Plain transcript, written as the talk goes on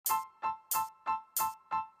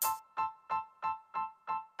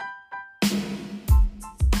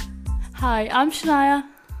Hi, I'm Shania.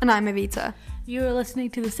 And I'm Evita, You are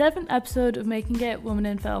listening to the 7th episode of Making It Women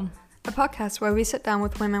in Film. a podcast where we sit down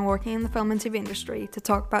with women working in the film and TV industry to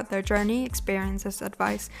talk about their journey, experiences,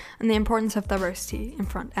 advice, and the importance of diversity in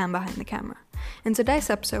front and behind the camera. In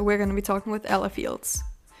today's episode, we're going to be talking with Ella Fields.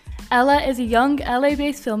 Ella is a young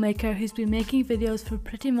LA-based filmmaker who's been making videos for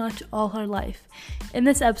pretty much all her life. In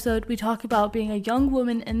this episode, we talk about being a young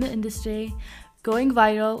woman in the industry, going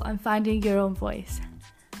viral, and finding your own voice.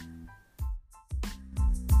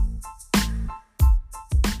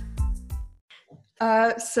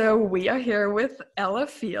 So we are here with Ella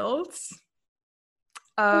Fields.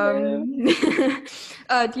 Hello.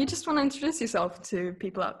 Do you just want to introduce yourself to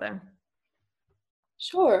people out there?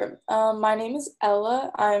 Sure. My name is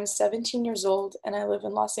Ella. I'm 17 years old and I live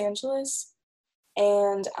in Los Angeles.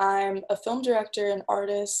 And I'm a film director and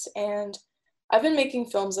artist. And I've been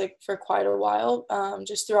making films for quite a while,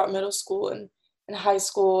 just throughout middle school and high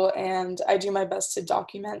school. And I do my best to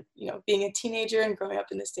document, being a teenager and growing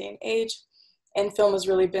up in this day and age. And film has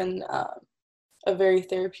really been a very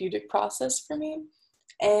therapeutic process for me.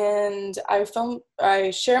 And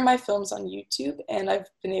I share my films on YouTube, and I've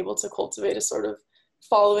been able to cultivate a sort of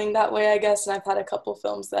following that way, I guess. And I've had a couple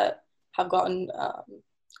films that have gotten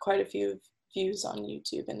quite a few views on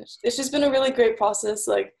YouTube, and it's just been a really great process.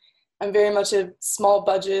 I'm very much a small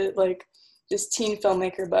budget, just teen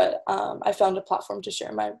filmmaker, but I found a platform to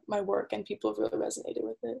share my work, and people have really resonated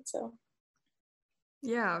with it. So.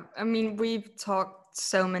 Yeah, I mean, we've talked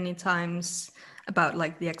so many times about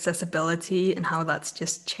the accessibility and how that's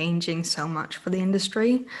just changing so much for the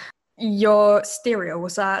industry. Your Stereo,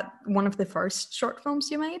 was that one of the first short films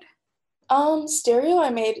you made? Stereo I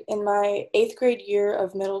made in my 8th grade year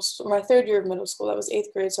of middle school, my 3rd year of middle school. That was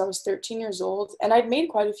 8th grade, so I was 13 years old. And I'd made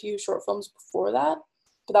quite a few short films before that,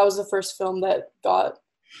 but that was the first film that got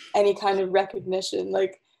any kind of recognition.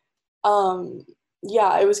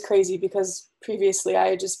 Yeah, it was crazy because previously I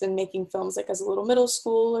had just been making films as a little middle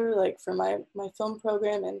schooler, for my film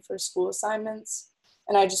program and for school assignments.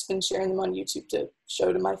 And I'd just been sharing them on YouTube to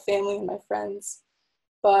show to my family and my friends.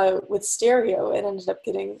 But with Stereo, it ended up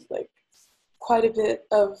getting quite a bit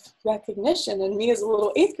of recognition. And me as a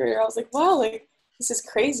little 8th grader, I was like, wow, this is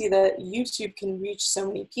crazy that YouTube can reach so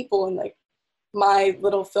many people, and my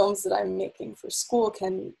little films that I'm making for school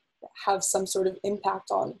can have some sort of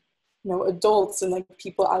impact on adults and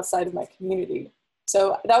people outside of my community.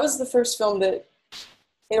 So that was the first film that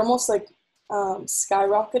it almost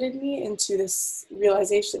skyrocketed me into this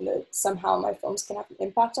realization that somehow my films can have an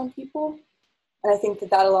impact on people. And I think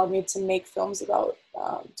that allowed me to make films about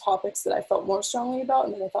topics that I felt more strongly about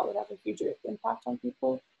and that I thought would have a huge impact on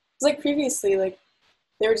people. Because previously,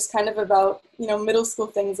 they were just kind of about, middle school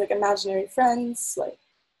things imaginary friends,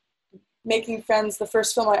 making friends. The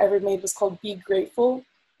first film I ever made was called Be Grateful.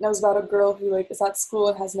 And it was about a girl who is at school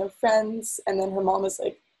and has no friends. And then her mom is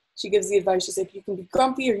she gives the advice. She's you can be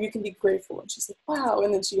grumpy or you can be grateful. And she's wow.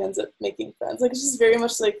 And then she ends up making friends. It's just very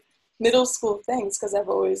much middle school things, because I've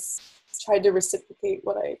always tried to reciprocate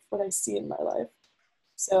what I see in my life.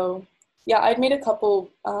 So yeah, I'd made a couple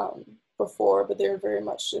before, but they were very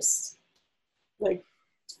much just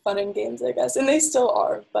fun and games, I guess. And they still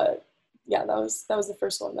are, but yeah, that was the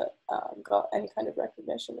first one that got any kind of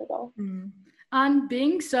recognition at all. Mm. And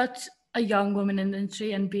being such a young woman in the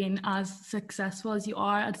industry and being as successful as you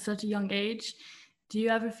are at such a young age, do you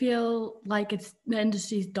ever feel the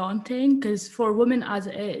industry is daunting? Because for women as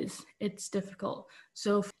it is, it's difficult.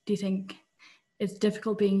 So do you think it's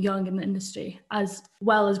difficult being young in the industry as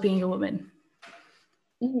well as being a woman?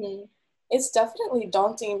 Mm-hmm. It's definitely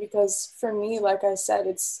daunting because for me, like I said,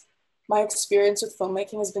 it's my experience with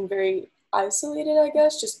filmmaking has been very isolated, I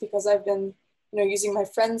guess, just because I've been using my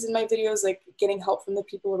friends in my videos, getting help from the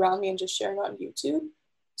people around me and just sharing on YouTube.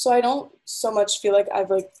 So I don't so much feel I've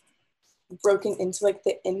broken into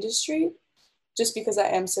the industry, just because I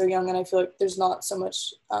am so young and I feel there's not so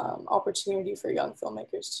much opportunity for young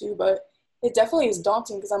filmmakers too. But it definitely is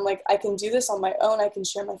daunting because I'm I can do this on my own. I can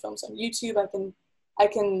share my films on YouTube.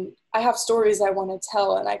 I have stories I want to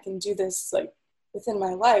tell, and I can do this within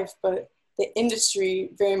my life. But the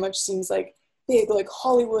industry very much seems big,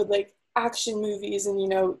 Hollywood, action movies and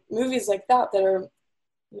movies that are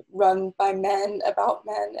run by men about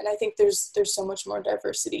men. And I think there's so much more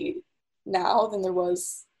diversity now than there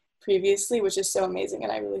was previously, which is so amazing.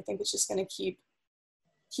 And I really think it's just going to keep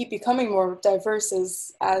becoming more diverse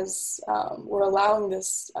as we're allowing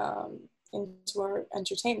this into our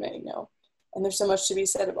entertainment, and there's so much to be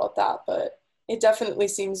said about that. But it definitely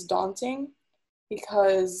seems daunting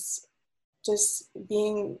because just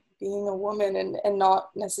being a woman and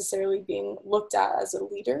not necessarily being looked at as a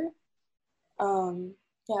leader.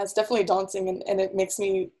 Yeah, it's definitely daunting, and it makes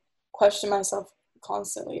me question myself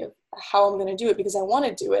constantly of how I'm going to do it, because I want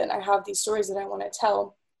to do it and I have these stories that I want to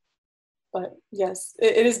tell. But yes,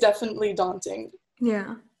 it is definitely daunting.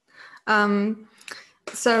 Yeah.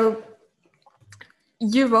 So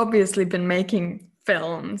you've obviously been making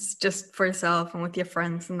films just for yourself and with your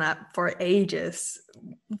friends and that for ages.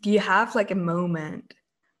 Do you have like a moment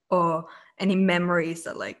or any memories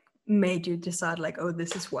that like made you decide like, oh,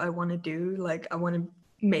 this is what I want to do? Like, I want to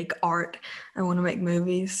make art, I want to make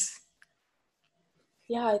movies.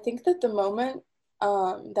 Yeah, I think that the moment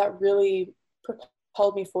that really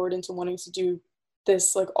propelled me forward into wanting to do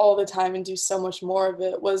this like all the time and do so much more of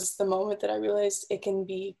it was the moment that I realized it can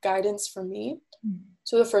be guidance for me.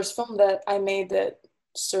 So the first film that I made that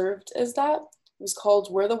served as that was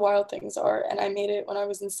called Where the Wild Things Are, and I made it when I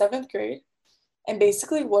was in 7th grade. And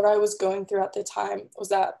basically what I was going through at the time was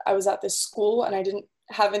that I was at this school and I didn't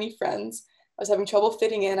have any friends. I was having trouble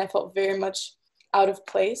fitting in. I felt very much out of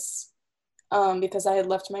place, because I had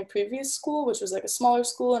left my previous school, which was like a smaller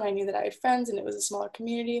school, and I knew that I had friends and it was a smaller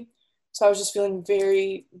community. So I was just feeling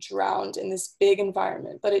very drowned in this big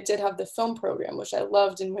environment. But it did have the film program, which I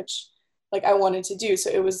loved and which like I wanted to do. So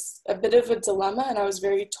it was a bit of a dilemma, and I was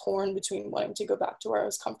very torn between wanting to go back to where I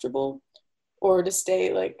was comfortable or to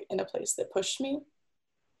stay like in a place that pushed me.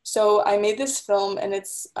 So I made this film, and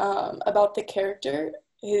it's about the character.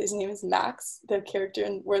 His name is Max, the character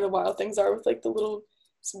in Where the Wild Things Are, with like the little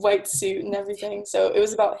white suit and everything. So it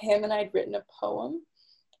was about him, and I'd written a poem.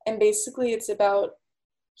 And basically it's about,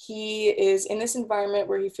 he is in this environment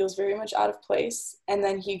where he feels very much out of place, and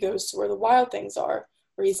then he goes to where the wild things are,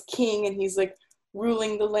 where he's king and he's like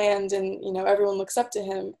ruling the land, and you know everyone looks up to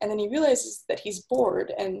him, and then he realizes that he's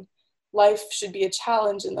bored and life should be a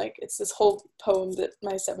challenge, and like it's this whole poem that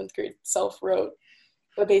my 7th grade self wrote.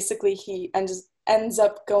 But basically he ends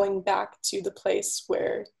up going back to the place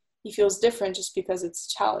where he feels different just because it's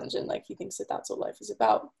a challenge, and like he thinks that that's what life is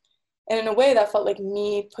about. And in a way that felt like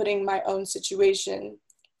me putting my own situation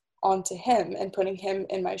onto him and putting him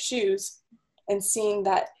in my shoes, and seeing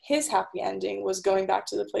that his happy ending was going back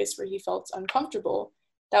to the place where he felt uncomfortable.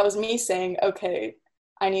 That was me saying, okay,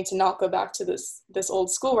 I need to not go back to this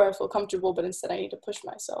old school where I feel comfortable, but instead I need to push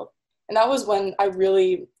myself. And that was when I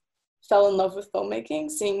really fell in love with filmmaking,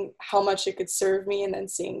 seeing how much it could serve me, and then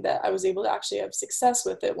seeing that I was able to actually have success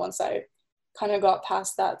with it once I kind of got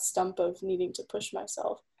past that stump of needing to push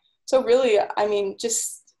myself. So really, I mean,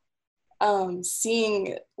 just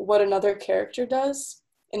seeing what another character does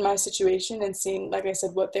in my situation, and seeing, like I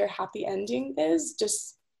said, what their happy ending is,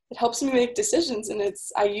 just it helps me make decisions. And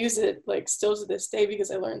I use it like still to this day,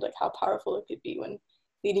 because I learned like how powerful it could be when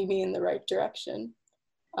leading me in the right direction.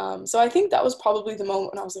 So I think that was probably the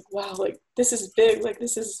moment when I was like, wow, like this is big, like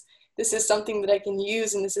this is something that I can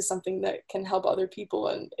use, and this is something that can help other people.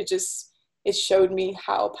 And it showed me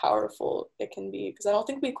how powerful it can be, because I don't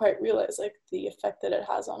think we quite realize like the effect that it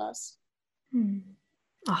has on us.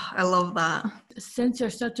 Oh, I love that. Since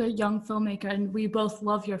you're such a young filmmaker, and we both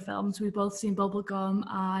love your films, we've both seen Bubblegum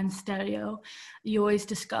and Stereo, you always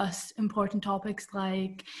discuss important topics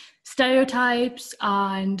like stereotypes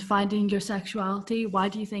and finding your sexuality. Why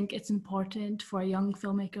do you think it's important for a young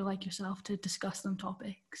filmmaker like yourself to discuss them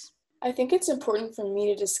topics? I think it's important for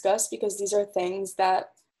me to discuss because these are things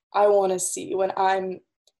that I want to see when I'm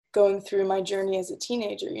going through my journey as a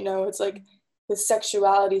teenager. You know, it's like with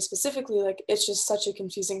sexuality specifically, like it's just such a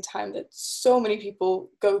confusing time that so many people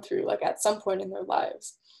go through like at some point in their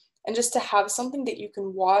lives. And just to have something that you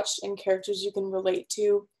can watch and characters you can relate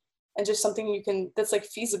to, and just something you can, that's like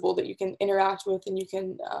feasible, that you can interact with and you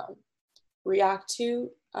can react to,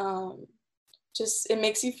 just it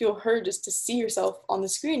makes you feel heard just to see yourself on the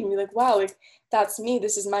screen and be like, wow, like that's me,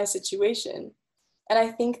 this is my situation. And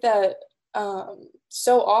I think that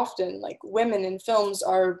so often like women in films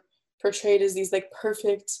are portrayed as these like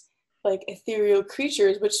perfect, like ethereal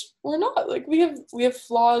creatures, which we're not. Like we have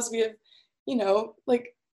flaws, we have, you know,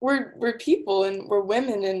 like we're people and we're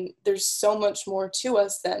women, and there's so much more to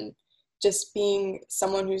us than just being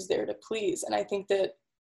someone who's there to please. And I think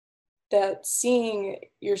that seeing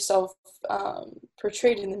yourself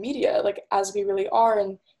portrayed in the media, like as we really are,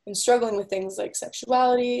 and struggling with things like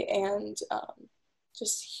sexuality and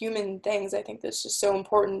just human things, I think that's just so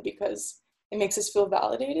important because it makes us feel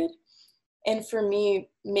validated. And for me,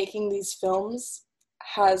 making these films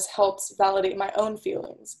has helped validate my own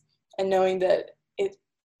feelings, and knowing that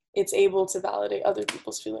it's able to validate other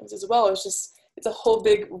people's feelings as well. It's a whole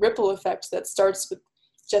big ripple effect that starts with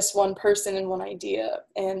just one person and one idea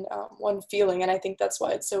and one feeling. And I think that's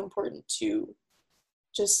why it's so important to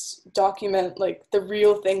just document like the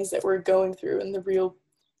real things that we're going through and the real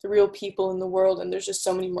the real people in the world, and there's just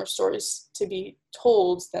so many more stories to be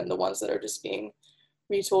told than the ones that are just being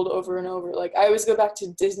retold over and over. Like, I always go back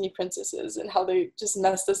to Disney princesses and how they just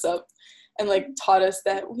messed us up and like taught us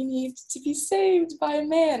that we need to be saved by a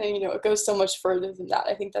man, and it goes so much further than that.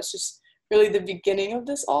 I think that's just really the beginning of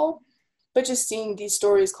this all. But just seeing these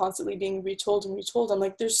stories constantly being retold and retold, I'm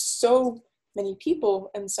like, there's so many people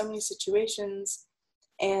and so many situations,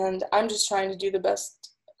 and I'm just trying to do the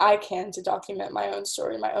best I can to document my own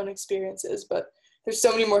story, my own experiences. But there's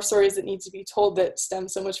so many more stories that need to be told that stem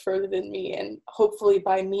so much further than me, and hopefully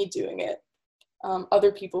by me doing it,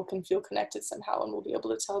 other people can feel connected somehow and will be able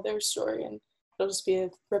to tell their story, and it'll just be a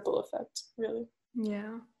ripple effect, really.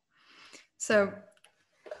 Yeah. So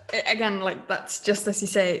again, like, that's just as you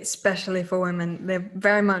say, especially for women, they're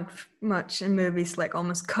very much in movies like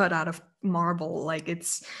almost cut out of marble. Like,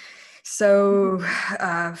 it's so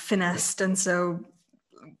finessed, and so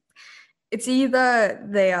it's either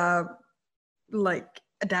they are like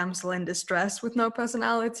a damsel in distress with no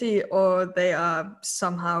personality, or they are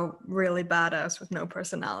somehow really badass with no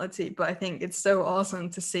personality. But I think it's so awesome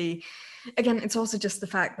to see. Again, it's also just the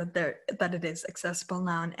fact that it is accessible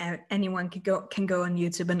now, and anyone can go on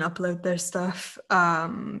YouTube and upload their stuff,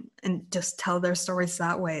 and just tell their stories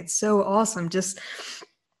that way. It's so awesome, just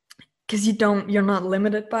because you're not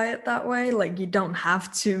limited by it that way. Like, you don't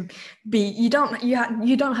have to you don't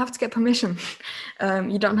have to get permission.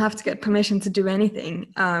 You don't have to get permission to do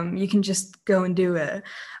anything. You can just go and do it.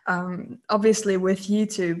 Obviously with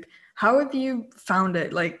YouTube, how have you found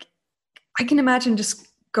it? Like, I can imagine just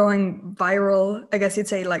going viral. I guess you'd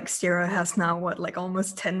say like Stereo has now like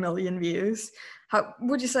almost 10 million views. How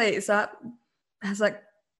would you say has that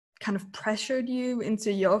kind of pressured you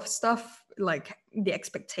into your stuff, like the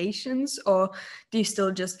expectations, or do you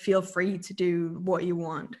still just feel free to do what you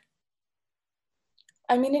want?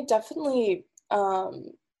 I mean, it definitely,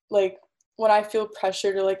 like, when I feel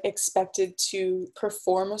pressured or like expected to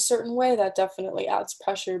perform a certain way, that definitely adds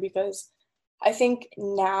pressure, because I think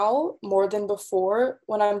now more than before,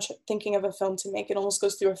 when I'm thinking of a film to make, it almost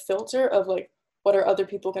goes through a filter of like, what are other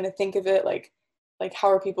people going to think of it? Like how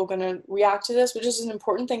are people going to react to this, which is an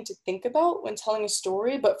important thing to think about when telling a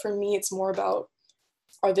story. But for me, it's more about,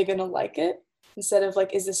 are they going to like it? Instead of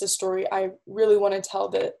like, is this a story I really want to tell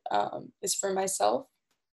that is for myself?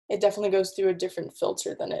 It definitely goes through a different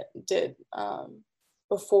filter than it did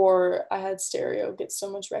before I had Stereo get so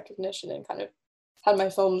much recognition and kind of had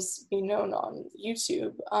my films be known on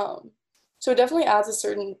YouTube. So it definitely adds a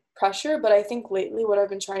certain pressure, but I think lately what I've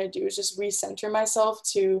been trying to do is just recenter myself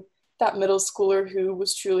to that middle schooler who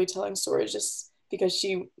was truly telling stories just because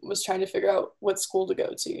she was trying to figure out what school to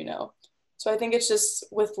go to. So I think it's just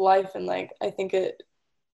with life, and like, I think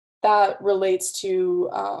that relates to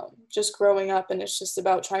just growing up, and it's just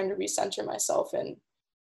about trying to recenter myself and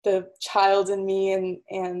the child in me,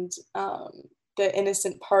 and the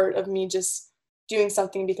innocent part of me just doing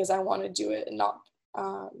something because I want to do it, and not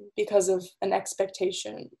because of an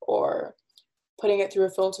expectation or putting it through a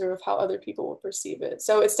filter of how other people will perceive it.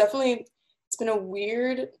 So it's been a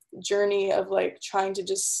weird journey of like trying to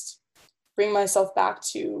just bring myself back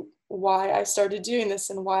to why I started doing this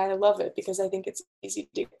and why I love it, because I think it's easy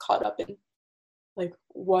to get caught up in like,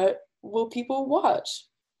 what will people watch?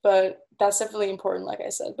 But that's definitely important, like I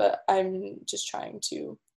said. But I'm just trying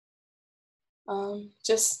to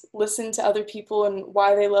just listen to other people and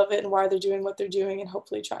why they love it and why they're doing what they're doing, and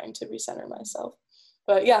hopefully trying to recenter myself.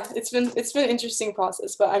 But yeah, it's been an interesting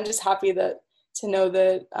process, but I'm just happy to know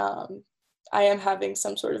that I am having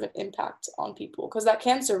some sort of an impact on people, because that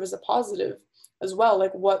can serve as a positive as well.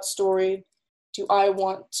 Like, what story do I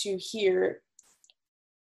want to hear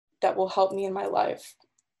that will help me in my life?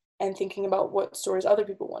 And thinking about what stories other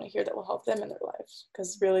people want to hear that will help them in their lives,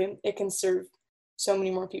 because really it can serve so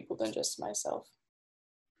many more people than just myself.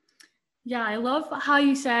 Yeah, I love how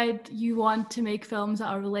you said you want to make films that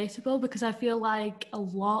are relatable, because I feel like a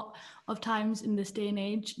lot of times in this day and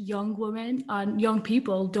age, young women and young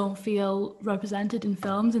people don't feel represented in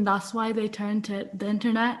films, and that's why they turn to the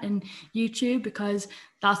internet and YouTube, because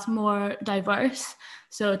that's more diverse.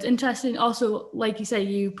 So it's interesting. Also, like you say,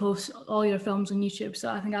 you post all your films on YouTube, so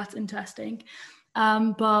I think that's interesting.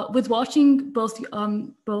 But with watching both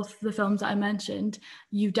the films that I mentioned,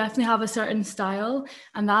 you definitely have a certain style,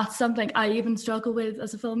 and that's something I even struggle with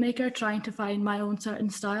as a filmmaker, trying to find my own certain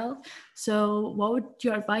style. So what would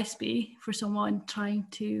your advice be for someone trying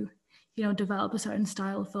to, develop a certain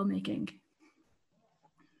style of filmmaking?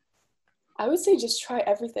 I would say just try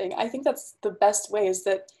everything. I think that's the best way, is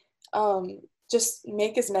that just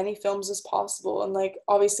make as many films as possible. And like,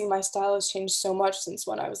 obviously my style has changed so much since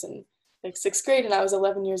when I was in like 6th grade and I was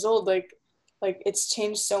 11 years old. Like, like it's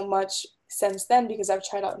changed so much since then because I've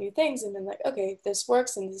tried out new things and been like, okay, this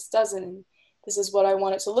works and this doesn't, and this is what I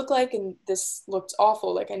want it to look like, and this looked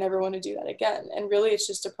awful, like I never want to do that again. And really it's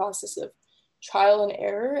just a process of trial and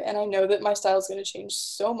error, and I know that my style is going to change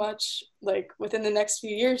so much like within the next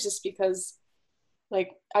few years, just because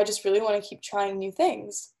like I just really want to keep trying new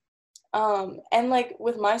things. And like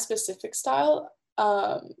with my specific style,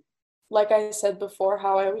 like I said before,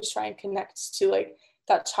 how I always try and connect to like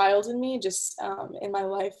that child in me, just in my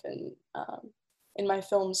life and in my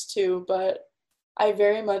films too. But I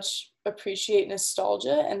very much appreciate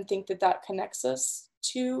nostalgia and think that that connects us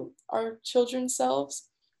to our children's selves.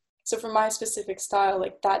 So for my specific style,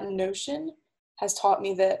 like that notion has taught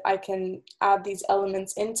me that I can add these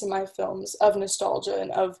elements into my films of nostalgia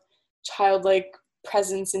and of childlike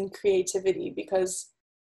presence and creativity, because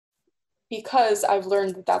I've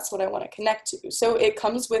learned that that's what I want to connect to. So it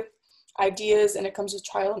comes with ideas and it comes with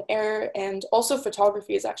trial and error, and also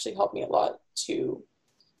photography has actually helped me a lot to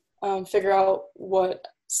figure out what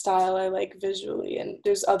style I like visually. And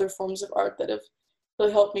there's other forms of art that have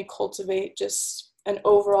really helped me cultivate just an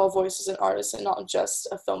overall voice as an artist and not just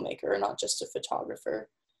a filmmaker or not just a photographer.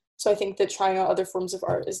 So I think that trying out other forms of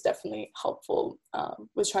art is definitely helpful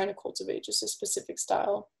with trying to cultivate just a specific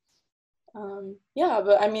style. Yeah,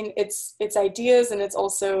 but I mean, it's ideas, and it's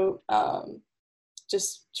also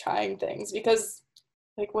just trying things, because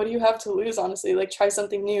like, what do you have to lose, honestly? Like, try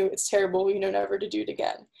something new, it's terrible, you know, never to do it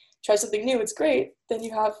again. Try something new, it's great, then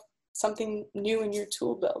you have something new in your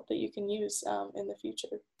tool belt that you can use in the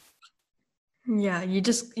future. Yeah, you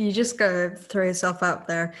just gotta throw yourself out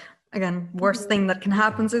there. Again, worst thing that can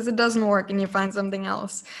happen is it doesn't work and you find something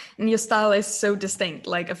else. And your style is so distinct.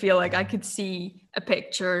 Like, I feel like I could see a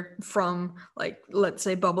picture from, like, let's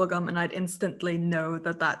say bubblegum, and I'd instantly know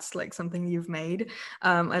that that's like something you've made.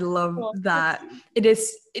 I love that.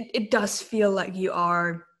 It does feel like you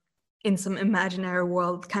are in some imaginary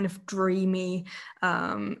world, kind of dreamy.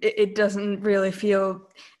 It doesn't really feel,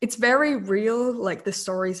 it's very real, like the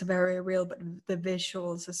stories are very real, but the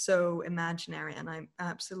visuals are so imaginary, and I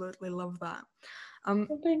absolutely love that. Well,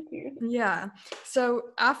 thank you. Yeah, so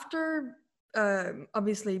after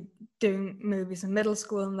obviously doing movies in middle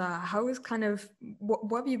school and that, how is kind of,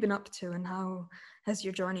 what have you been up to, and how has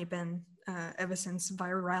your journey been ever since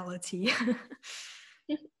virality?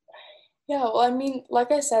 Yeah, well, I mean, like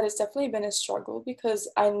I said, it's definitely been a struggle, because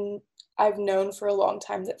I've known for a long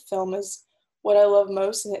time that film is what I love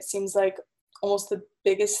most, and it seems like almost the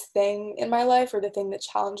biggest thing in my life, or the thing that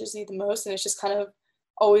challenges me the most, and it's just kind of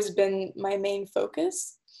always been my main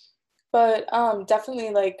focus. But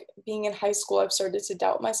definitely, like being in high school, I've started to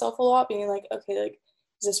doubt myself a lot, being like, okay, like,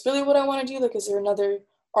 is this really what I want to do? Like, is there another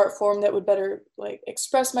art form that would better like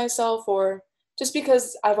express myself? Or just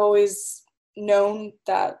because I've always known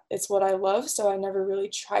that it's what I love, so I never really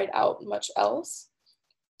tried out much else.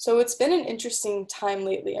 So it's been an interesting time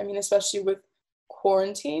lately. I mean, especially with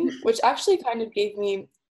quarantine, which actually kind of gave me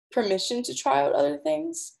permission to try out other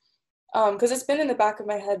things. Because it's been in the back of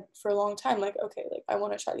my head for a long time, like, okay, like I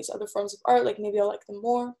want to try these other forms of art, like maybe I'll like them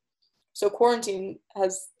more. So quarantine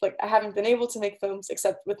has, like, I haven't been able to make films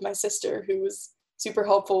except with my sister, who was super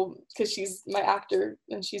helpful because she's my actor,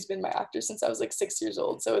 and she's been my actor since I was like 6 years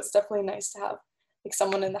old. So it's definitely nice to have like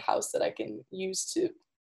someone in the house that I can use to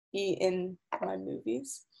be in my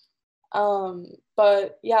movies.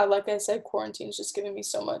 But yeah, like I said, quarantine's just given me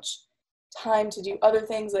so much time to do other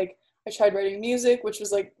things. Like, I tried writing music, which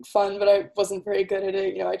was like fun, but I wasn't very good at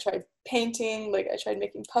it. You know, I tried painting, like I tried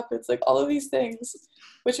making puppets, like all of these things,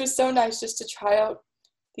 which was so nice just to try out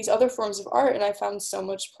these other forms of art. And I found so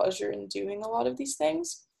much pleasure in doing a lot of these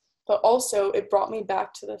things. But also it brought me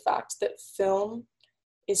back to the fact that film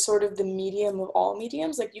is sort of the medium of all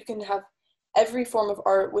mediums. Like, you can have every form of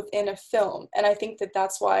art within a film. And I think that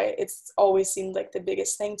that's why it's always seemed like the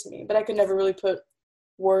biggest thing to me, but I could never really put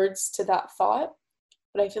words to that thought.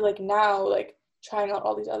 But I feel like now, like trying out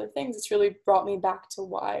all these other things, it's really brought me back to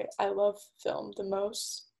why I love film the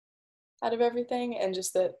most out of everything, and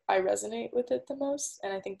just that I resonate with it the most.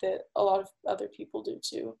 And I think that a lot of other people do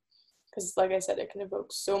too, because like I said, it can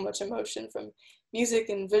evoke so much emotion from music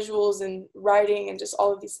and visuals and writing and just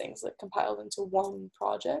all of these things like compiled into one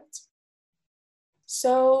project.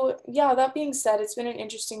 So yeah, that being said, it's been an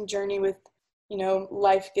interesting journey with, you know,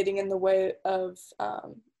 life getting in the way of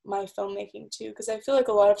my filmmaking too, because I feel like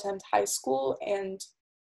a lot of times high school and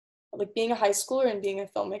like being a high schooler and being a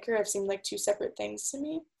filmmaker have seemed like two separate things to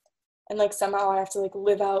me, and like somehow I have to like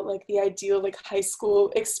live out like the ideal like high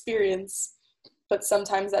school experience, but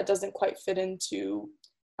sometimes that doesn't quite fit into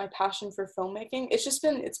my passion for filmmaking. It's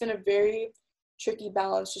been a very tricky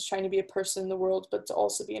balance, just trying to be a person in the world but to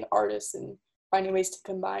also be an artist and finding ways to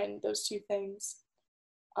combine those two things.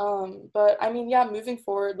 But I mean, yeah, moving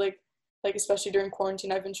forward, like especially during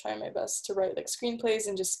quarantine, I've been trying my best to write like screenplays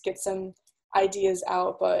and just get some ideas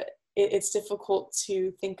out, but it's difficult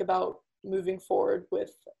to think about moving forward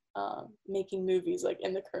with making movies like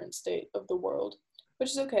in the current state of the world,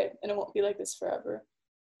 which is okay, and it won't be like this forever.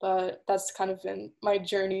 But that's kind of been my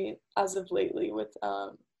journey as of lately with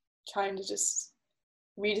trying to just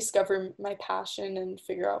rediscover my passion and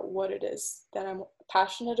figure out what it is that I'm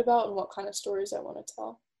passionate about and what kind of stories I want to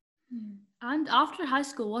tell. And after high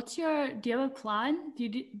school, do you have a plan? Do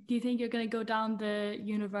you think you're going to go down the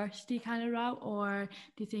university kind of route, or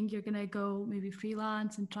do you think you're going to go maybe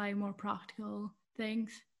freelance and try more practical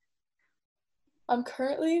things? I'm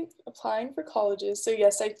currently applying for colleges. So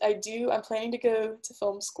yes, I do. I'm planning to go to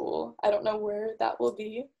film school. I don't know where that will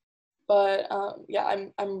be, but yeah,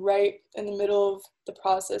 I'm right in the middle of the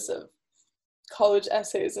process of college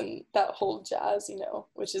essays and that whole jazz,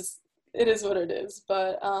 which it is what it is.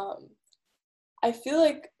 But I feel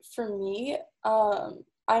like for me,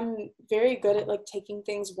 I'm very good at like taking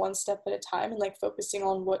things one step at a time and like focusing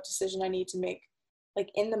on what decision I need to make like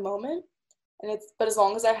in the moment. But as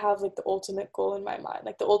long as I have like the ultimate goal in my mind,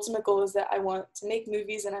 like the ultimate goal is that I want to make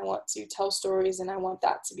movies and I want to tell stories and I want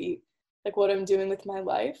that to be like what I'm doing with my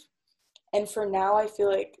life. And for now, I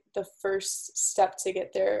feel like the first step to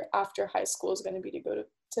get there after high school is going to be to go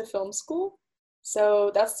to film school.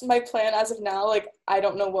 So that's my plan as of now. Like, I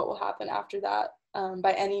don't know what will happen after that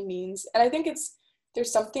by any means. And I think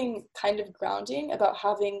there's something kind of grounding about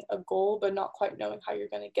having a goal, but not quite knowing how you're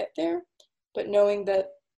going to get there, but knowing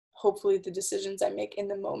that hopefully the decisions I make in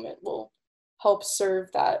the moment will help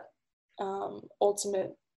serve that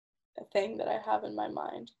ultimate thing that I have in my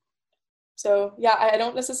mind. So yeah, I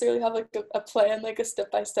don't necessarily have like a plan, like a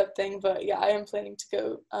step-by-step thing, but yeah, I am planning to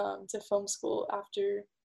go to film school after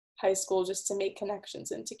high school just to make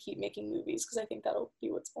connections and to keep making movies, because I think that'll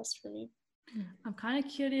be what's best for me. I'm kind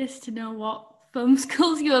of curious to know what film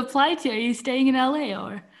schools you apply to. Are you staying in LA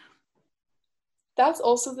or? That's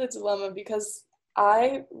also the dilemma, because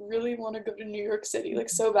I really want to go to New York City, like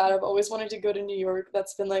so bad. I've always wanted to go to New York.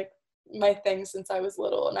 That's been like my thing since I was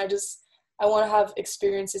little. And I want to have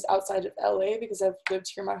experiences outside of LA because I've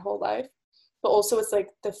lived here my whole life. But also it's like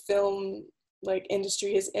the film like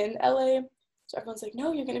industry is in LA. So everyone's like,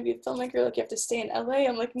 no, you're going to be a filmmaker. Like you have to stay in LA.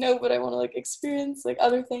 I'm like, no, but I want to like experience like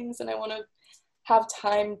other things. And I want to have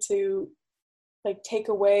time to like take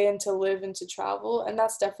away and to live and to travel. And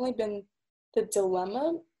that's definitely been the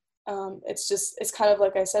dilemma. It's kind of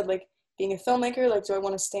like I said, like being a filmmaker, like do I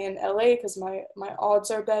want to stay in LA because my odds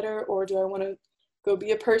are better, or do I want to go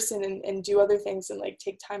be a person and do other things and like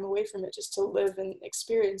take time away from it just to live and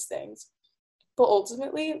experience things? But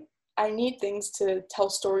ultimately, I need things to tell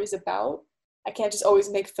stories about. I can't just always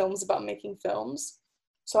make films about making films.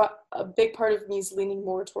 So a big part of me is leaning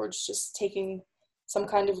more towards just taking some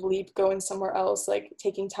kind of leap, going somewhere else, like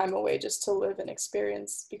taking time away just to live and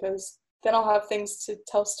experience, because then I'll have things to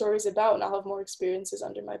tell stories about and I'll have more experiences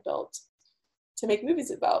under my belt to make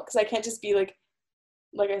movies about. Because I can't just be like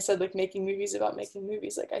I said, like making movies about making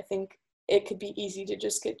movies. Like I think it could be easy to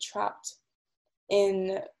just get trapped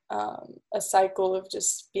in a cycle of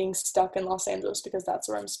just being stuck in Los Angeles because that's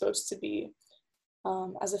where I'm supposed to be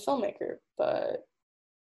as a filmmaker. But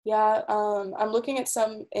yeah, I'm looking at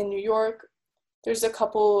some in New York. There's a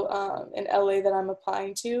couple in LA that I'm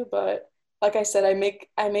applying to, but like I said, I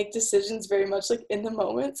make decisions very much like in the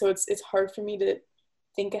moment, so it's hard for me to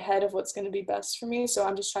think ahead of what's going to be best for me. So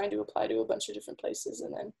I'm just trying to apply to a bunch of different places,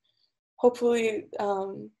 and then hopefully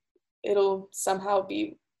it'll somehow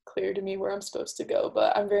be clear to me where I'm supposed to go.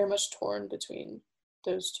 But I'm very much torn between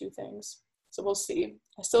those two things, so we'll see.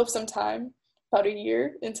 I still have some time, about a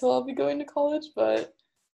year until I'll be going to college, but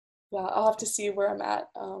yeah, I'll have to see where I'm at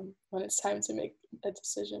when it's time to make a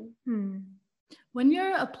decision. When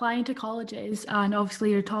you're applying to colleges and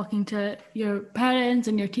obviously you're talking to your parents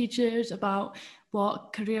and your teachers about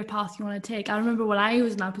what career path you want to take, I remember when I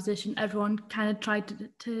was in that position, everyone kind of tried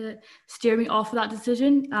to steer me off of that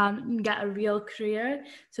decision and get a real career.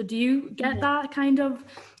 So do you get that kind of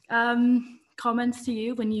comments to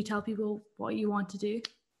you when you tell people what you want to do?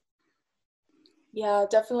 Yeah,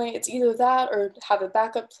 definitely. It's either that or have a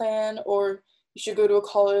backup plan, or you should go to a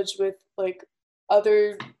college with like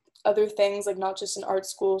other things, like not just an art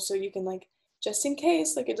school, so you can like just in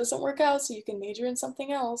case like it doesn't work out, so you can major in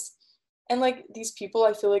something else. And like these people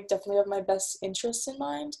I feel like definitely have my best interests in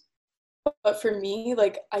mind. But for me,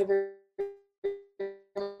 like I very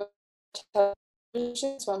so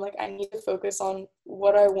I'm like, I need to focus on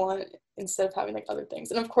what I want instead of having like other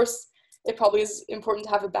things. And of course it probably is important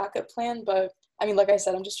to have a backup plan, but I mean, like I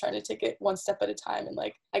said, I'm just trying to take it one step at a time, and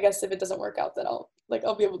like, I guess if it doesn't work out, then I'll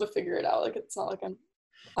be able to figure it out. Like, it's not like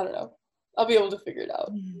I don't know, I'll be able to figure it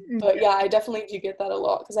out. But yeah, I definitely do get that a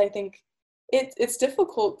lot, because I think it's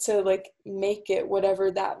difficult to like make it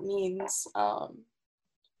whatever that means.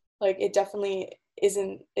 Like, it definitely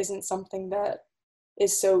isn't something that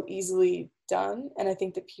is so easily done, and I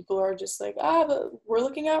think that people are just like, but we're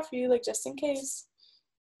looking out for you, like, just in case.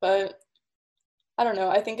 But I don't know,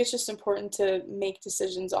 I think it's just important to make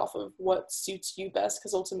decisions off of what suits you best,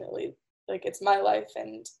 because ultimately, like, it's my life,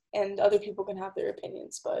 and other people can have their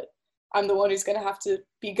opinions, but I'm the one who's going to have to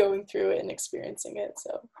be going through it and experiencing it.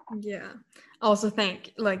 So yeah, I also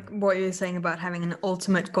think like what you're saying about having an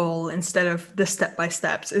ultimate goal instead of the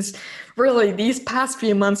step-by-steps is really, these past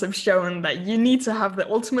few months have shown that you need to have the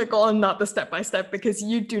ultimate goal and not the step-by-step, because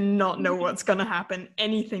you do not know what's going to happen.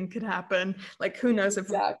 Anything could happen. Like, who knows if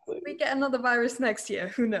we get another virus next year?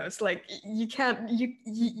 Who knows? Like, you can't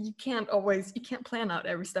plan out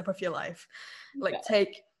every step of your life. Like,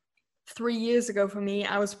 take 3 years ago for me,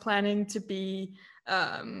 I was planning to be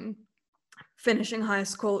finishing high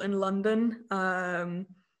school in London.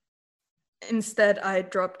 Instead, I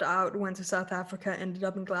dropped out, went to South Africa, ended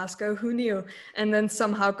up in Glasgow. Who knew? And then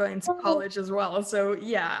somehow got into college as well. So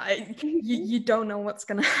yeah, you don't know what's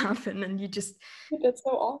gonna happen, and you just, that's so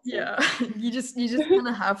awesome. Yeah, you just kind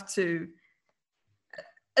of have to.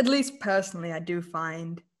 At least personally, I do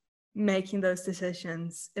find making those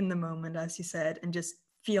decisions in the moment, as you said, and just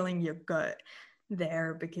feeling your gut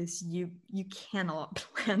there, because you cannot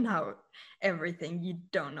plan out everything. You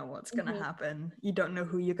don't know what's going to happen. You don't know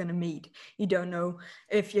who you're going to meet. You don't know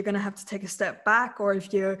if you're going to have to take a step back, or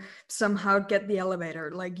if you somehow get the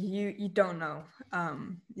elevator. Like, you don't know.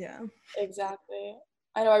 Yeah, exactly.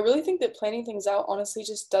 I know, I really think that planning things out honestly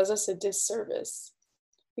just does us a disservice,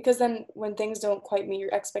 because then when things don't quite meet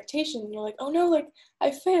your expectation, you're like, oh no, like,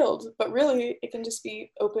 I failed. But really, it can just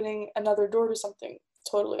be opening another door to something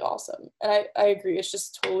totally awesome. And I agree, it's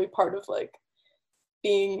just totally part of like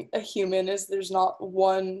being a human, is there's not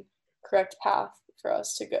one correct path for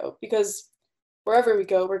us to go, because wherever we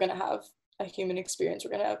go, we're going to have a human experience. We're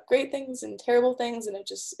going to have great things and terrible things, and it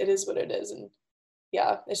is what it is. And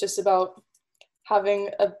yeah, it's just about having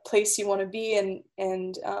a place you want to be,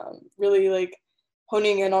 and really like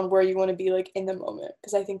honing in on where you want to be, like, in the moment,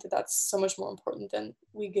 because I think that that's so much more important than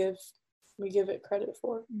we give it credit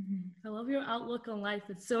for. I love your outlook on life.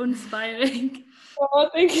 It's so inspiring. Oh,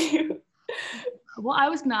 thank you. What I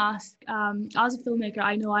was going to ask, as a filmmaker,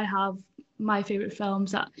 I know I have my favorite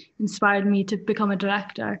films that inspired me to become a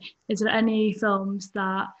director. Is there any films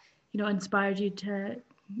that, inspired you to,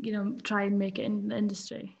 try and make it in the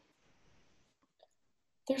industry?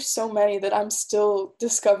 There's so many that I'm still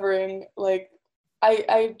discovering. Like,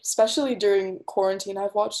 I especially during quarantine,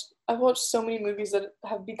 I've watched so many movies that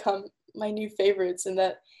have become my new favorites and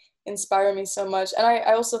that inspire me so much. And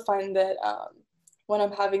I also find that when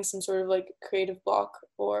I'm having some sort of like creative block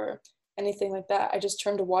or anything like that, I just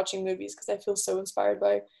turn to watching movies, because I feel so inspired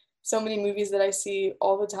by so many movies that I see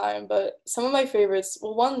all the time. But some of my favorites,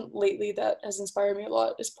 well, one lately that has inspired me a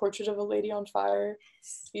lot is Portrait of a Lady on Fire.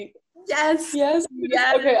 Yes.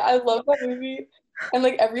 Okay, I love that movie. And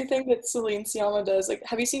like everything that Celine Sciamma does. Like,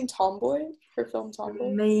 have you seen Tomboy? Her film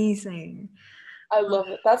Tomboy? Amazing. I love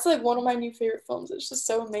it. That's like one of my new favorite films. It's just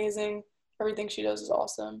so amazing. Everything she does is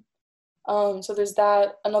awesome. So there's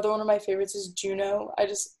that. Another one of my favorites is Juno.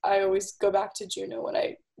 I always go back to Juno when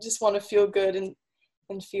I just want to feel good and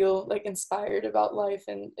feel like inspired about life,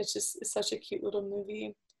 and it's such a cute little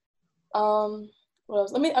movie. What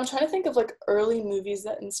else? I'm trying to think of like early movies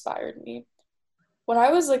that inspired me. When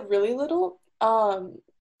I was like really little,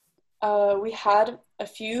 we had a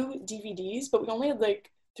few DVDs, but we only had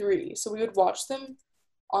like 3, so we would watch them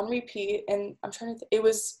on repeat. And I'm trying to it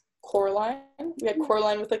was Coraline. We had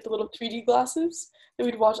Coraline with like the little 3D glasses that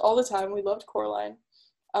we'd watch all the time. We loved Coraline.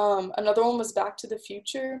 Another one was Back to the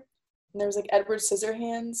Future, and there was like Edward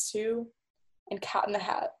Scissorhands too, and Cat in the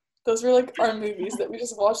Hat. Those were like our movies that we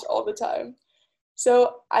just watched all the time.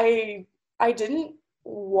 So I didn't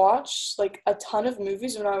watch like a ton of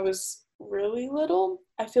movies when I was really little.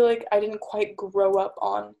 I feel like I didn't quite grow up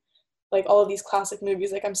on like all of these classic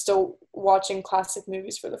movies. Like, I'm still watching classic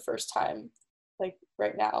movies for the first time, like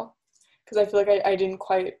right now, because I feel like I didn't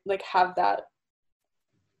quite like have that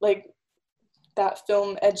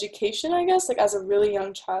film education, I guess, like as a really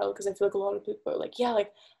young child, because I feel like a lot of people are like, yeah,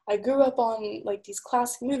 like I grew up on like these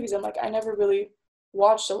classic movies. I'm like, I never really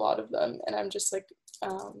watched a lot of them, and I'm just like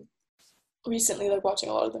recently like watching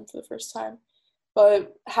a lot of them for the first time.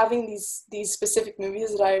 But having these specific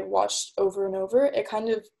movies that I watched over and over, it kind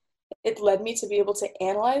of it led me to be able to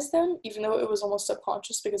analyze them, even though it was almost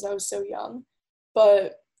subconscious because I was so young.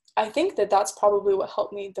 But I think that that's probably what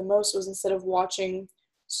helped me the most, was instead of watching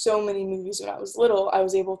so many movies when I was little, I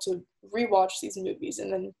was able to rewatch these movies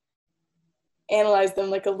and then analyze them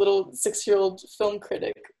like a little 6-year-old film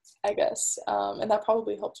critic, I guess. And that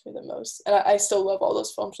probably helped me the most. And I still love all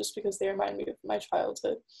those films just because they remind me of my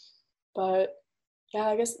childhood. But yeah,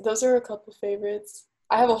 I guess those are a couple favorites.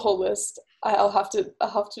 I have a whole list. I'll have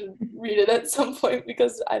to read it at some point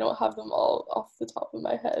because I don't have them all off the top of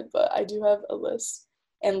my head, but I do have a list.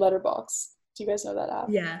 And Letterboxd. Do you guys know that app?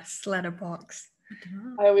 Yes, Letterboxd.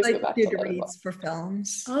 I always like go back do to the Letterboxd. reads for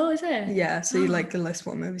films. Oh, is it? Yeah, so you like to list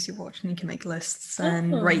what movies you watch, and you can make lists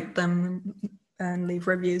and rate them and leave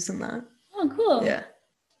reviews and that. Oh, cool. Yeah.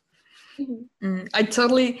 I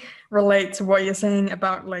totally relate to what you're saying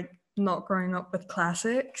about like not growing up with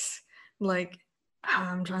classics. Like,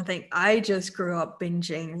 I'm trying to think. I just grew up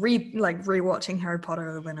binging, rewatching Harry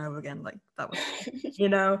Potter over and over again. Like that was,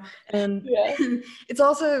 and it's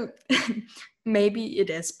also maybe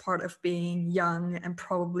it is part of being young and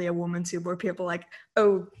probably a woman too, where people are like,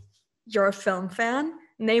 oh, you're a film fan?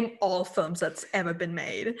 Name all films that's ever been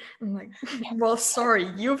made. I'm like, well,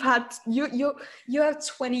 sorry, you have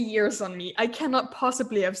 20 years on me. I cannot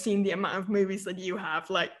possibly have seen the amount of movies that you have.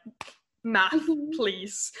 Like, math,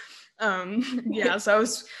 please. So I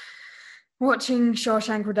was watching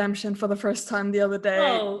Shawshank Redemption for the first time the other day.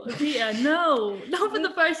 Oh, Rita, no, not for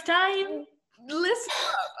the first time. Listen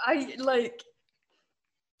up,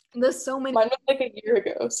 there's so many. Mine was like a year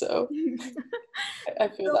ago, so I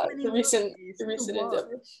feel so that the recent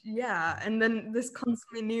endeavor. Yeah, and then there's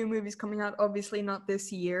constantly new movies coming out. Obviously not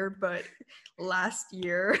this year, but last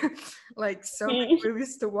year, like so many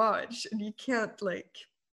movies to watch, and you can't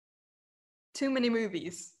too many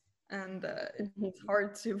movies, and it's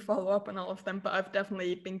hard to follow up on all of them. But I've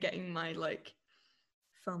definitely been getting my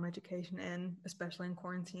film education in, especially in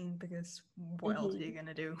quarantine, because what else are you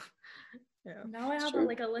gonna do? Yeah. Now I have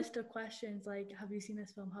a list of questions like, have you seen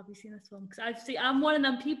this film? Have you seen this film? Because I'm one of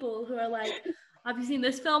them people who are like, have you seen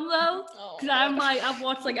this film though? Because I've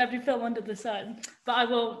watched every film under the sun, but I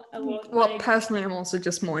won't. Well, personally, I'm also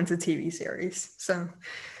just more into TV series, so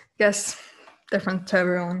I guess different to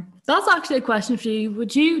everyone. That's actually a question for you.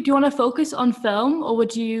 Do you want to focus on film, or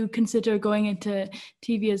would you consider going into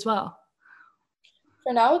TV as well?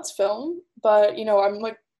 For now, it's film, but I'm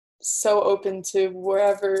so open to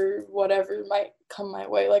whatever might come my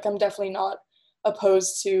way. I'm definitely not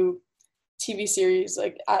opposed to TV series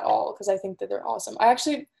at all, because I think that they're awesome. I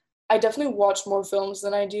definitely watch more films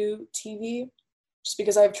than I do TV, just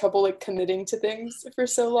because I have trouble committing to things for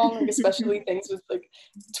so long, especially things with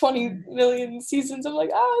 20 million seasons. I'm I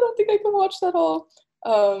don't think I can watch that all.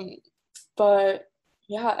 But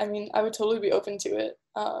yeah, I mean, I would totally be open to it.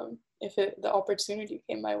 If the opportunity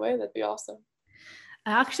came my way, that'd be awesome.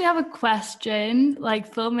 I actually have a question,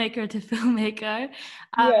 filmmaker to filmmaker.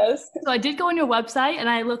 Yes. So I did go on your website and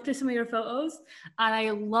I looked at some of your photos,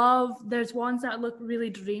 and there's ones that look really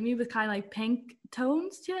dreamy with kind of pink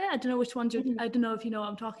tones to it. I don't know which ones I don't know if you know what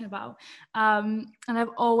I'm talking about. And I've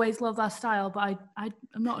always loved that style, but I'm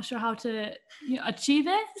not sure how to achieve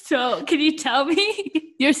it. So can you tell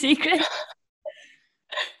me your secret?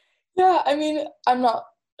 Yeah, I mean, I'm not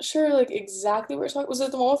sure exactly what you're talking. Was it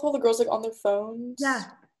the one with all the girls on their phones? Yeah.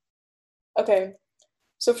 Okay,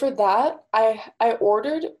 so for that, I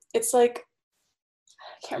ordered, it's I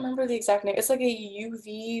can't remember the exact name. It's a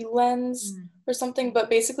UV lens or something, but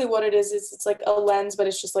basically what it is it's a lens, but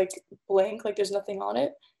it's just blank, there's nothing on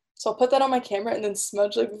it. So I'll put that on my camera and then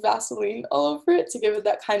smudge Vaseline all over it to give it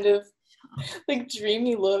that kind of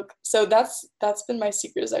dreamy look. So that's been my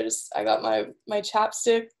secret. Is I got my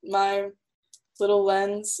chapstick, my little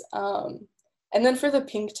lens, and then for the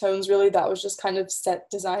pink tones, really that was just kind of set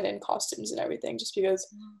design and costumes and everything, just because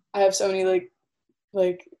I have so many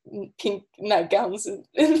pink nightgowns and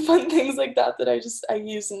fun things like that I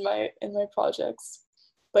use in my projects.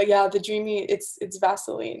 But yeah, the dreamy, it's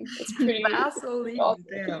Vaseline. It's pretty Vaseline.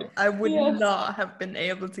 Damn, I would not have been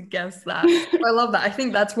able to guess that. I love that. I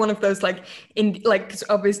think that's one of those cause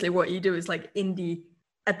obviously what you do is indie,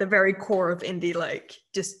 at the very core of indie,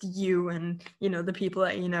 just you and the people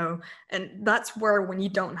that and that's where, when you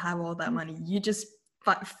don't have all that money, you just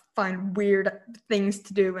find weird things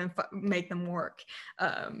to do and make them work.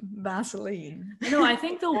 Vaseline. I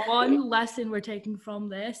think the one lesson we're taking from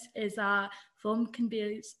this is that film can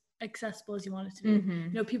be as accessible as you want it to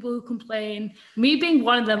be. People who complain, me being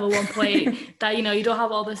one of them at one point, that you don't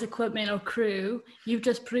have all this equipment or crew, you've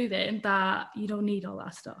just proven that you don't need all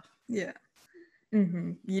that stuff. Yeah.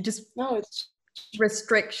 You just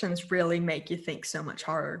restrictions really make you think so much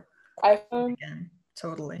harder. iPhone. Again,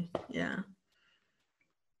 totally. Yeah.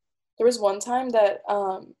 There was one time that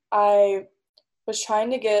I was trying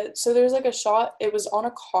to get, so there's like a shot, it was on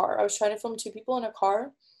a car. I was trying to film two people in a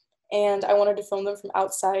car, and I wanted to film them from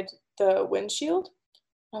outside the windshield.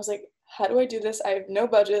 I was like, how do I do this? I have no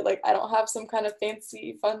budget. Like, I don't have some kind of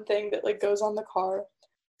fancy fun thing that like goes on the car.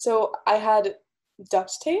 So I had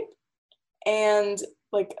duct tape and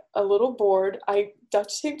like a little board. I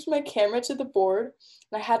duct taped my camera to the board,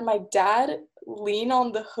 and I had my dad lean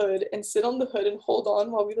on the hood and sit on the hood and hold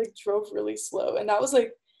on while we like drove really slow. And that was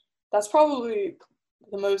like, that's probably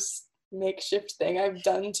the most makeshift thing I've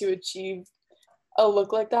done to achieve a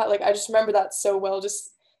look like that. Like, I just remember that so well,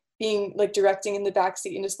 just being like directing in the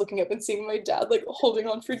backseat and just looking up and seeing my dad like holding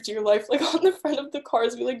on for dear life, like on the front of the car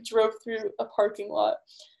as we like drove through a parking lot.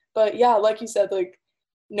 But yeah, like you said, like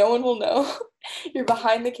no one will know. You're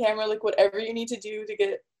behind the camera, like whatever you need to do to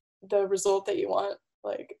get the result that you want,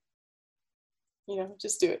 like, you know,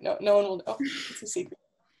 just do it. No one will know. It's a secret.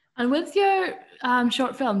 And with your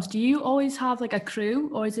short films, do you always have like a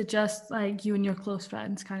crew, or is it just like you and your close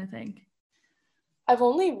friends kind of thing? I've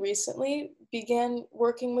only recently began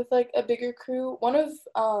working with like a bigger crew. One of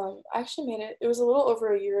I actually made it. It was a little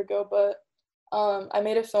over a year ago, but I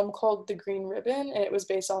made a film called The Green Ribbon, and it was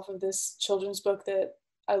based off of this children's book that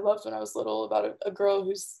I loved when I was little, about a girl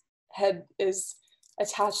whose head is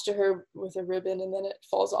attached to her with a ribbon, and then it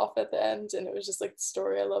falls off at the end. And it was just like the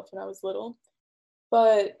story I loved when I was little.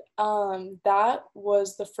 But that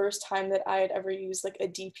was the first time that I had ever used like a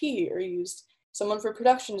DP or used someone for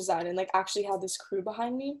production design and like actually had this crew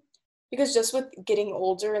behind me. Because just with getting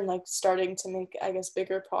older and like starting to make, I guess,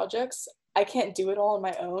 bigger projects, I can't do it all on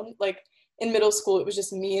my own. Like in middle school, it was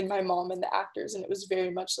just me and my mom and the actors, and it was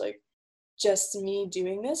very much like just me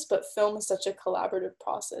doing this. But film is such a collaborative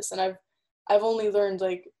process, and I've only learned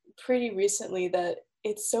like pretty recently that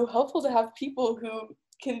it's so helpful to have people who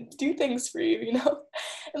can do things for you, you know?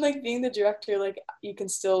 And like being the director, like you can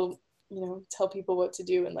still, you know, tell people what to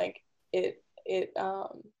do, and like it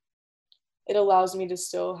it allows me to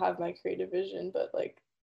still have my creative vision. But like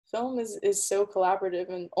film is so collaborative,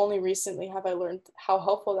 and only recently have I learned how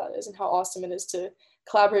helpful that is and how awesome it is to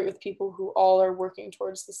collaborate with people who all are working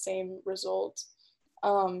towards the same result.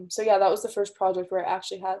 So yeah, that was the first project where I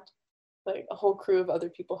actually had like a whole crew of other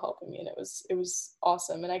people helping me, and it was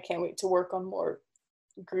awesome. And I can't wait to work on more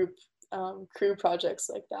group crew projects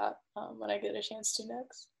like that when I get a chance to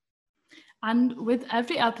next. And with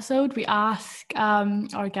every episode, we ask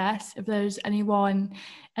our guests if there's any woman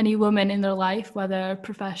in their life, whether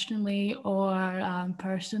professionally or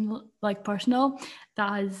personal,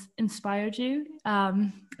 that has inspired you.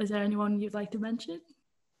 Is there anyone you'd like to mention?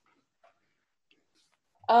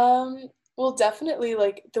 Well, definitely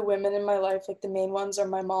like the women in my life, like the main ones are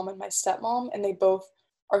my mom and my stepmom, and they both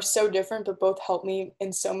are so different, but both help me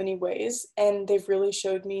in so many ways. And they've really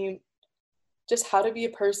showed me just how to be a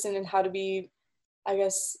person and how to be, I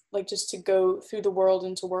guess, like just to go through the world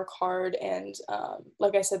and to work hard. And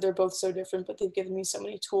like I said, they're both so different, but they've given me so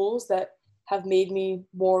many tools that have made me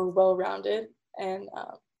more well-rounded. And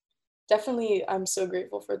definitely, I'm so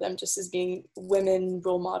grateful for them just as being women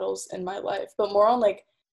role models in my life. But more on like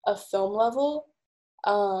a film level,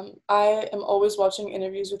 I am always watching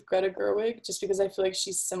interviews with Greta Gerwig just because I feel like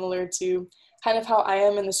she's similar to kind of how I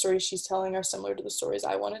am, and the stories she's telling are similar to the stories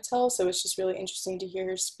I want to tell. So it's just really interesting to hear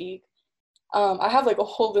her speak. I have like a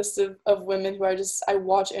whole list of women who I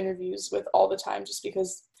watch interviews with all the time, just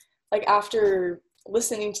because like after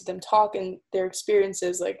listening to them talk and their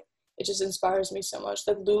experiences, like it just inspires me so much.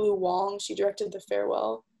 Like Lulu Wang, she directed The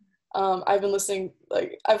Farewell. I've been listening,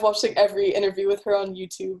 like I've watched like every interview with her on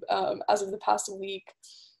YouTube as of the past week.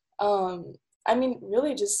 I mean,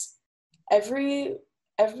 really just every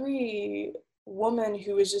woman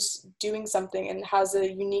who is just doing something and has a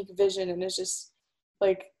unique vision, and is just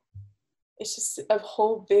like, it's just a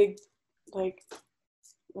whole big like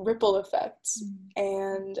ripple effect.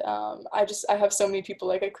 And I have so many people,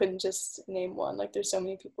 like I couldn't just name one. Like there's so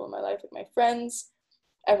many people in my life, like my friends,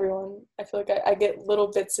 everyone. I feel like I get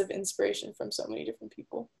little bits of inspiration from so many different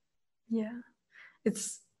people. Yeah,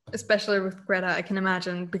 it's especially with Greta, I can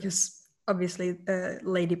imagine, because obviously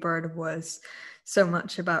Lady Bird was so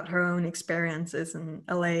much about her own experiences in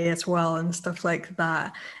LA as well and stuff like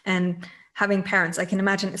that. And having parents, I can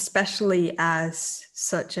imagine, especially as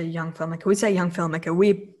such a young filmmaker. We say young filmmaker,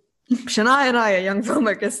 Shania and I are young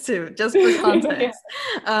filmmakers too, just for context.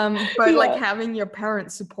 But like having your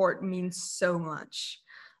parents' support means so much.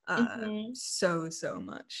 So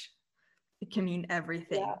much. It can mean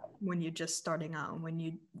everything when you're just starting out, when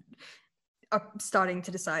you are starting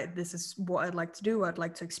to decide, this is what I'd like to do. I'd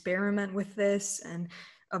like to experiment with this. And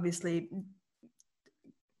obviously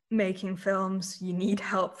making films, you need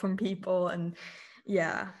help from people, and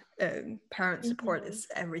parent support is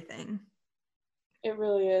everything. It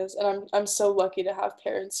really is. And I'm so lucky to have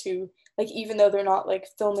parents who, like, even though they're not like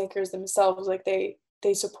filmmakers themselves, like they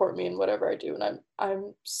support me in whatever I do. And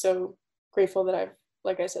I'm so grateful that I've,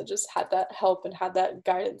 like I said, just had that help and had that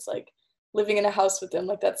guidance. Like living in a house with them,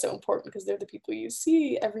 like that's so important because they're the people you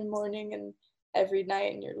see every morning and every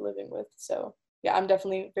night and you're living with. So yeah, I'm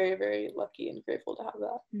definitely very, very lucky and grateful to have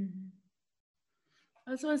that. Mm-hmm.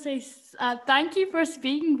 I just want to say thank you for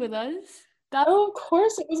speaking with us. Oh, of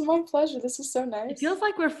course. It was my pleasure. This is so nice. It feels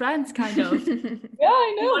like we're friends, kind of. Yeah,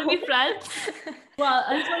 I know. You want to be friends? Well,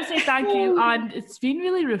 I just want to say thank you. And it's been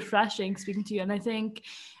really refreshing speaking to you. And I think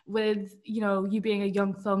with, you being a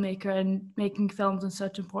young filmmaker and making films on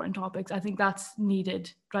such important topics, I think that's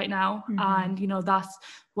needed right now. And, that's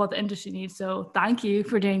what the industry needs. So thank you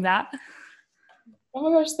for doing that. Oh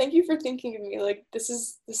my gosh, thank you for thinking of me. Like, this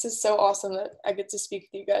is so awesome that I get to speak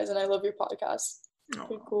with you guys, and I love your podcast. It's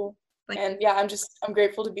pretty cool. And yeah, I'm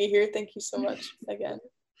grateful to be here. Thank you so much again.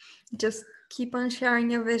 Just keep on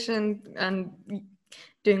sharing your vision and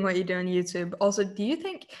doing what you do on YouTube. Also, do you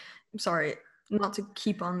think, sorry, not to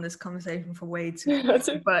keep on this conversation for way too long,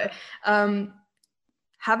 but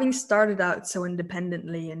having started out so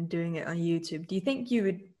independently and doing it on YouTube, do you think you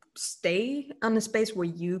would stay on a space where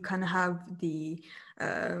you kind of have the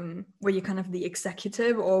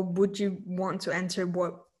executive, or would you want to enter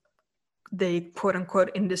what the quote unquote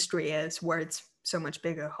industry is, where it's so much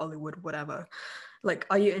bigger, Hollywood, whatever? Like,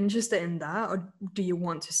 are you interested in that, or do you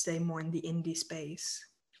want to stay more in the indie space?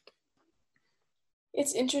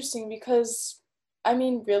 It's interesting because, I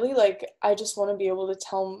mean, really, like, I just want to be able to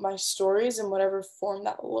tell my stories in whatever form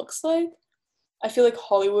that looks like. I feel like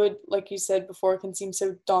Hollywood, like you said before, can seem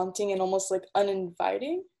so daunting and almost like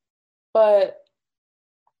uninviting, but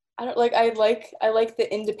I like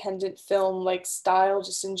the independent film like style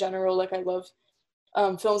just in general. Like I love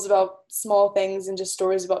films about small things and just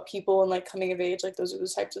stories about people and like coming of age. Like those are the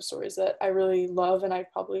types of stories that I really love and I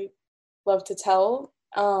probably love to tell.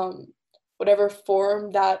 Whatever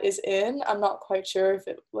form that is in, I'm not quite sure if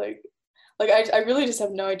it I really just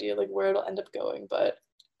have no idea like where it'll end up going, but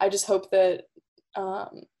I just hope that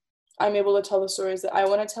I'm able to tell the stories that I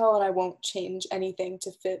want to tell and I won't change anything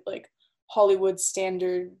to fit like Hollywood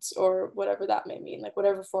standards or whatever that may mean. Like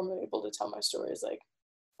whatever form I'm able to tell my stories, like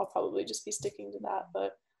I'll probably just be sticking to that.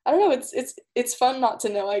 But I don't know, it's fun not to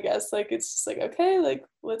know, I guess. Like it's just like, okay, like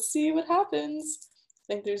let's see what happens.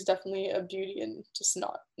 I think there's definitely a beauty in just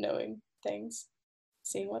not knowing things,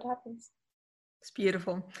 seeing what happens. It's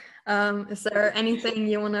beautiful. Is there anything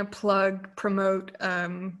you want to plug, promote?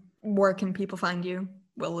 Where can people find you?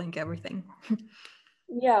 We'll link everything.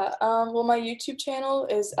 Yeah, well, my YouTube channel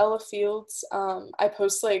is Ella Fields. I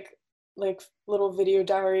post like little video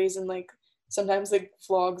diaries and like sometimes like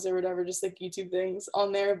vlogs or whatever, just like YouTube things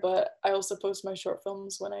on there, but I also post my short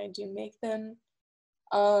films when I do make them.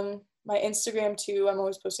 My Instagram too, I'm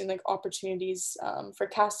always posting like opportunities for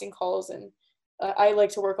casting calls, and I like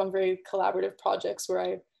to work on very collaborative projects where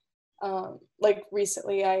I like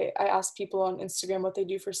recently I asked people on Instagram what they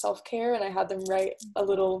do for self-care, and I had them write a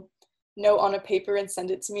little note on a paper and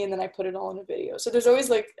send it to me, and then I put it all in a video. So there's always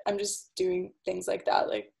like, I'm just doing things like that,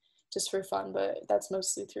 like just for fun, but that's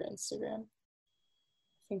mostly through Instagram.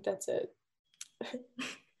 I think that's it.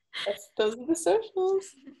 Those are the socials.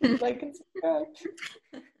 Like and subscribe.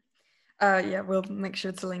 Yeah, we'll make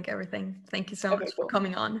sure to link everything. Thank you so much for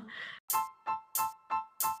coming on.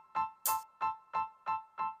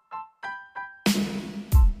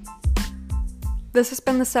 This has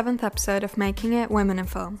been the 7th episode of Making It Women in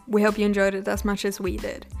Film. We hope you enjoyed it as much as we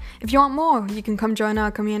did. If you want more, you can come join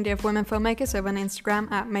our community of women filmmakers over on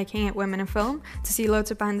Instagram at Making It Women in Film to see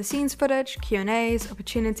loads of behind the scenes footage, Q&As,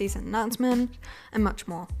 opportunities and announcements, and much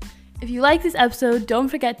more. If you like this episode, don't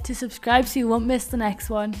forget to subscribe so you won't miss the next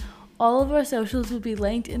one. All of our socials will be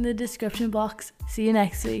linked in the description box. See you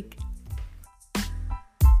next week.